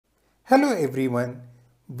Hello everyone,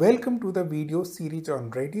 welcome to the video series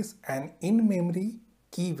on Redis and in-memory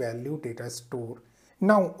key value data store.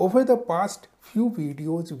 Now over the past few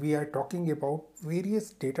videos we are talking about various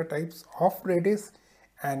data types of Redis,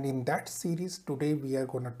 and in that series today we are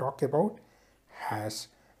going to talk about hash.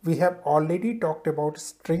 We have already talked about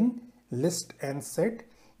string, list and set.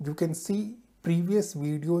 You can see previous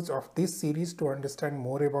videos of this series to understand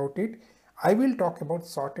more about it. I will talk about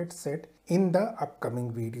sorted set in the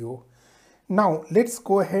upcoming video. Now let's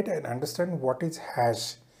go ahead and understand what is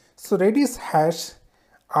hash. So Redis hash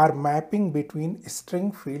are mapping between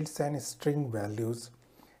string fields and string values.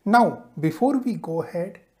 Now before we go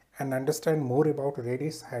ahead and understand more about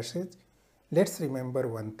Redis hashes, let's remember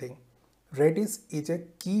one thing. Redis is a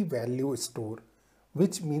key value store,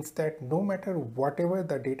 which means that no matter whatever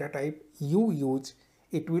the data type you use,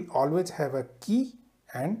 it will always have a key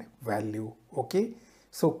and value. Okay,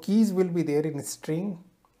 so keys will be there in string,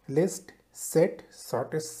 list, set,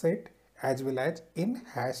 sorted set, as well as in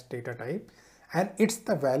hash data type, and it's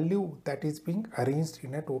the value that is being arranged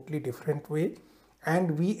in a totally different way,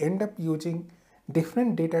 and we end up using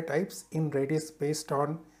different data types in Redis based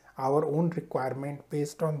on our own requirement,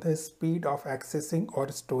 based on the speed of accessing or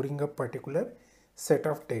storing a particular set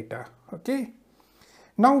of data. Okay,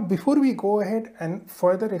 now before we go ahead and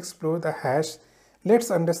further explore the hash, let's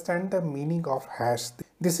understand the meaning of hash.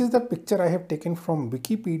 This is the picture I have taken from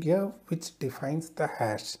Wikipedia, which defines the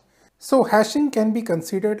hash. So hashing can be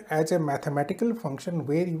considered as a mathematical function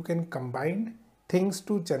where you can combine things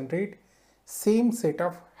to generate same set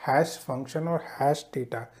of hash function or hash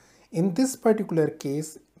data. In this particular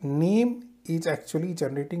case, name is actually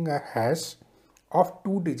generating a hash of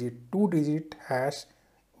two digit hash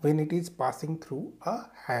when it is passing through a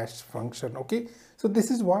hash function. Okay, so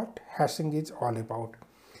this is what hashing is all about.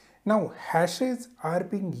 Now hashes are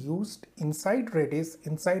being used inside Redis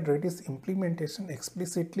implementation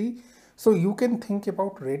explicitly. So you can think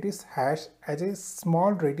about Redis hash as a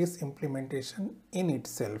small Redis implementation in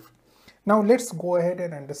itself. Now let's go ahead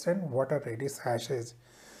and understand what a Redis hash is.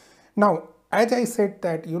 Now as I said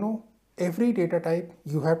that every data type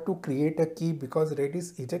you have to create a key because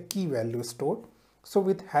Redis is a key value store. So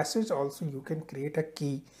with hashes also you can create a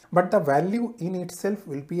key, but the value in itself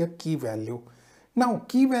will be a key value. Now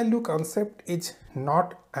key value concept is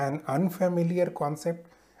not an unfamiliar concept.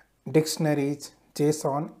 Dictionaries,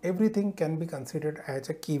 json, everything can be considered as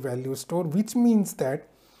a key value store, which means that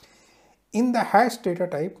in the hash data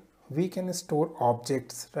type we can store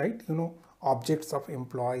objects, right? Objects of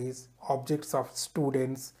employees, objects of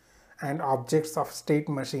students, and objects of state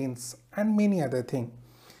machines and many other things,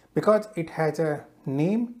 because it has a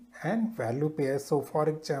name and value pair. So for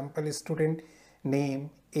example, student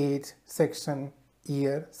name, age, section,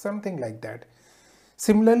 year, something like that.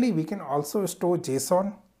 Similarly, we can also store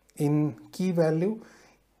JSON in key value.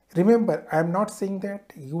 Remember, I am not saying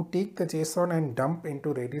that you take the JSON and dump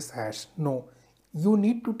into Redis hash. No, you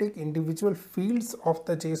need to take individual fields of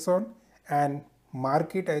the JSON and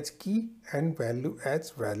mark it as key and value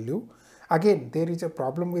as value. Again, there is a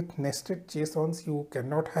problem with nested JSONs. You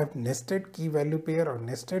cannot have nested key value pair or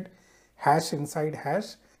nested hash inside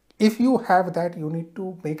hash. If you have that, you need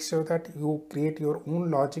to make sure that you create your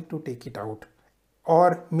own logic to take it out,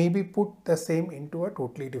 or maybe put the same into a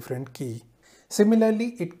totally different key.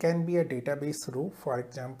 Similarly, it can be a database row, for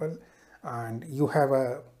example, and you have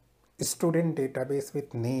a student database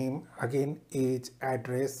with name, again age,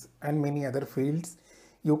 address, and many other fields.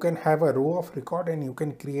 You can have a row of record and you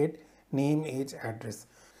can create name, age, address.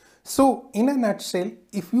 So in a nutshell,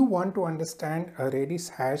 if you want to understand a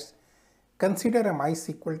Redis hash, consider a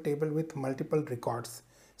MySQL table with multiple records.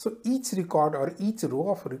 So each record or each row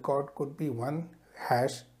of record could be one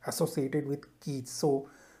hash associated with keys. So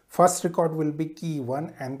first record will be key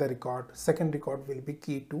 1 and the record, second record will be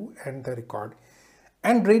key 2 and the record.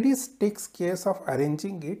 And Redis takes care of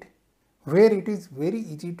arranging it where it is very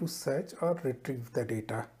easy to search or retrieve the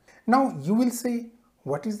data. Now you will say,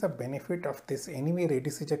 what is the benefit of this? Anyway,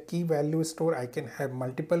 Redis is a key value store. I can have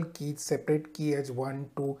multiple keys, separate key as 1,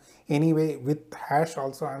 2. Anyway, with hash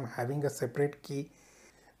also I'm having a separate key.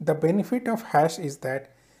 The benefit of hash is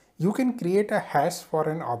that you can create a hash for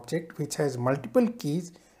an object which has multiple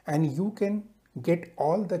keys and you can get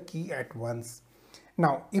all the key at once.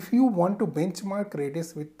 Now, if you want to benchmark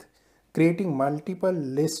Redis with creating multiple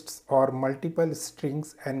lists or multiple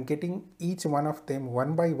strings and getting each one of them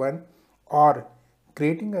one by one, or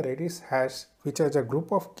creating a Redis hash which has a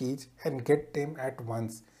group of keys and get them at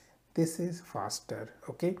once, this is faster.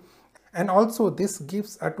 Okay, and also this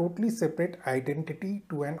gives a totally separate identity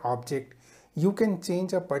to an object. you can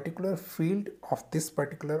change a particular field of this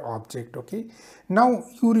particular object. Okay, now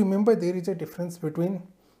you remember there is a difference between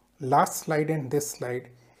last slide and this slide.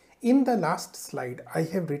 In the last slide I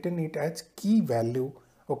have written it as key value.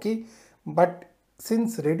 Okay, but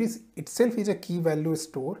since Redis itself is a key value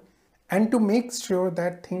store, and to make sure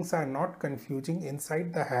that things are not confusing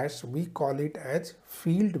inside the hash, we call it as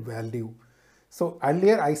field value. So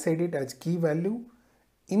earlier I said it as key value.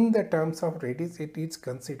 In the terms of Redis, it is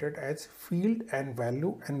considered as field and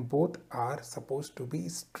value, and both are supposed to be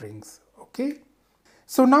strings. Okay.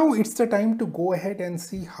 So now it's the time to go ahead and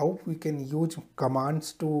see how we can use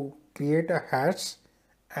commands to create a hash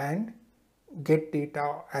and get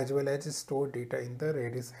data as well as store data in the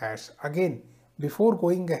Redis hash. Again, before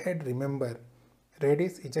going ahead, remember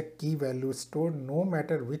Redis is a key value store. No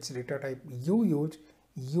matter which data type you use,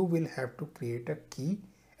 you will have to create a key,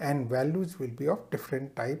 and values will be of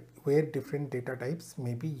different type where different data types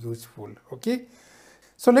may be useful. Okay,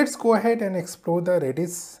 so let's go ahead and explore the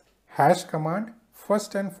Redis hash command.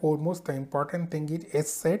 First and foremost, the important thing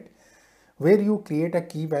is set, where you create a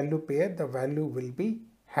key value pair. The value will be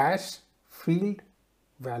hash field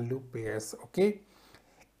value pairs. Okay,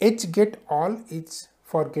 hgetAll is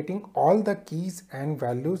for getting all the keys and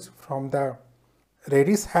values from the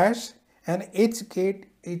Redis hash, and hget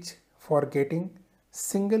is for getting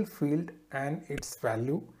single field and its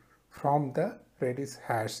value from the Redis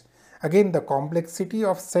hash. Again, the complexity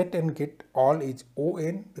of set and get all is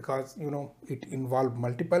on, because it involves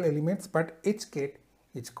multiple elements, but hget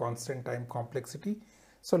is constant time complexity.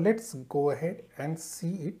 So let's go ahead and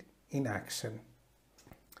see it in action.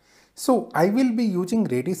 So I will be using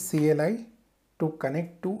Redis CLI to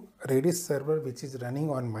connect to Redis server which is running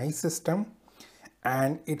on my system,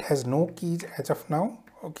 and it has no keys as of now.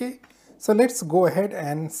 Okay, so let's go ahead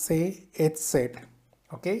and say hset.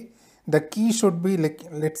 Okay, the key should be like,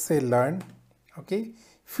 let's say learn. Okay,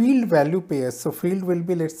 field value pairs. So field will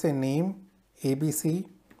be, let's say name, ABC,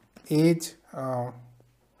 age,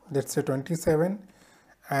 let's say 27,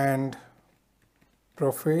 and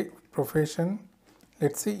profession,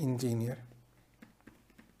 let's say engineer.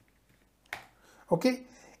 Okay,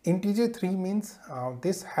 integer 3 means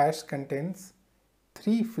this hash contains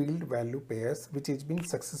 3 field value pairs which is being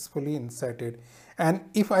successfully inserted, and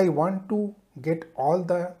if I want to get all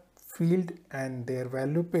the field and their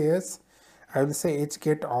value pairs, I will say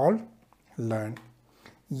hgetAll learn.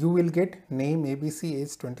 You will get name, ABC,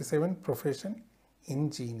 age 27, profession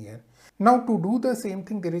engineer. Now to do the same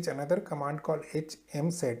thing, there is another command called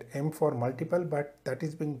hmset, m for multiple, but that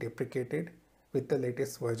is being deprecated with the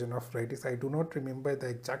latest version of Redis. I do not remember the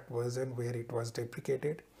exact version where it was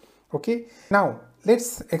deprecated. Okay, now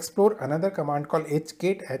let's explore another command called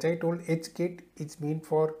hget. As I told, hget is meant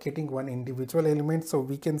for getting one individual element. So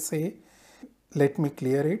we can say, let me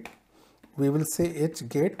clear it. We will say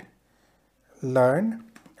hget learn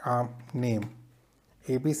name,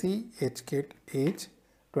 ABC, hget age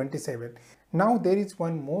 27. Now there is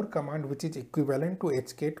one more command which is equivalent to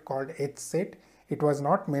hget called hset. It was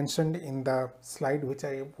not mentioned in the slide which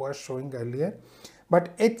I was showing earlier,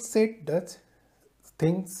 but hset does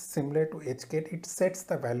things similar to hget. It sets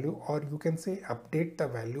the value, or you can say update the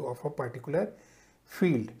value of a particular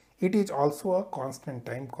field. It is also a constant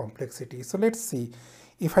time complexity. So let's see,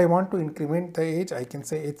 if I want to increment the age, I can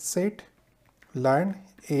say hset learn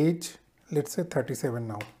age, let's say 37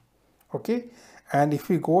 now. Okay, and if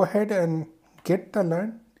we go ahead and get the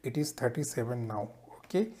learn, it is 37 now.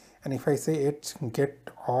 Okay, and if I say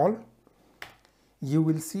hgetAll, you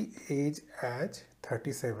will see age as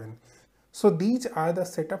 37. So these are the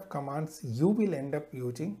set of commands you will end up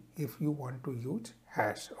using if you want to use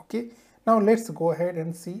hash. Okay, now let's go ahead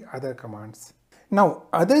and see other commands. Now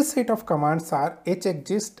other set of commands are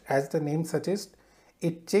hexist. As the name suggests,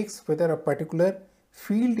 it checks whether a particular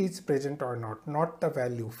field is present or not the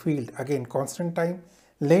value, field. Again, constant time.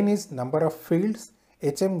 Len is number of fields.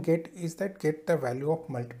 hmget is that get the value of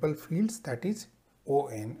multiple fields, that is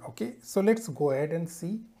on. Okay, so let's go ahead and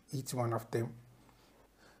see each one of them.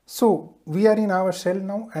 So we are in our shell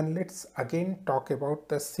now, and let's again talk about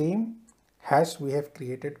the same hash we have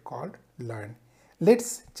created called learn.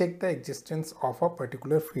 Let's check the existence of a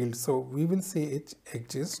particular field. So we will say it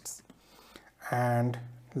exists, and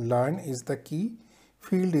learn is the key,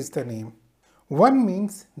 field is the name. 1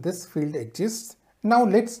 means this field exists. Now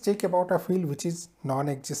let's check about a field which is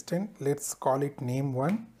non-existent. Let's call it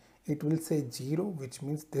name1. It will say 0, which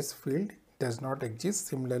means this field does not exist.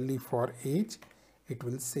 Similarly for age, it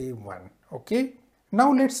will say 1. Okay,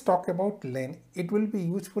 now let's talk about len. It will be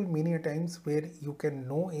useful many times where you can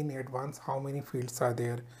know in advance how many fields are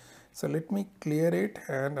there. So let me clear it,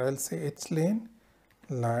 and I'll say hlen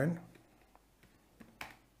learn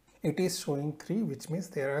it is showing 3, which means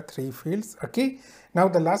there are 3 fields. Okay, now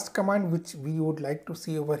the last command which we would like to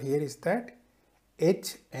see over here is that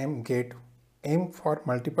get, m for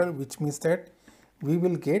multiple, which means that we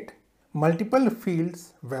will get multiple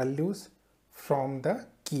fields values from the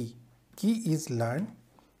key. Key is learn,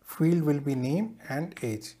 field will be name and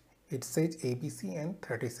age. It says ABC and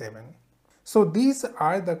 37. So these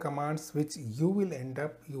are the commands which you will end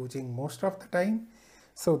up using most of the time.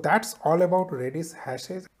 So that's all about Redis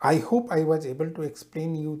hashes. I hope I was able to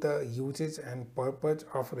explain you the usage and purpose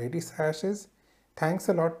of Redis hashes. Thanks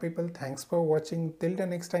a lot people. Thanks for watching. Till the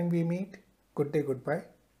next time we meet. Good day, goodbye.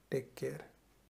 Take care.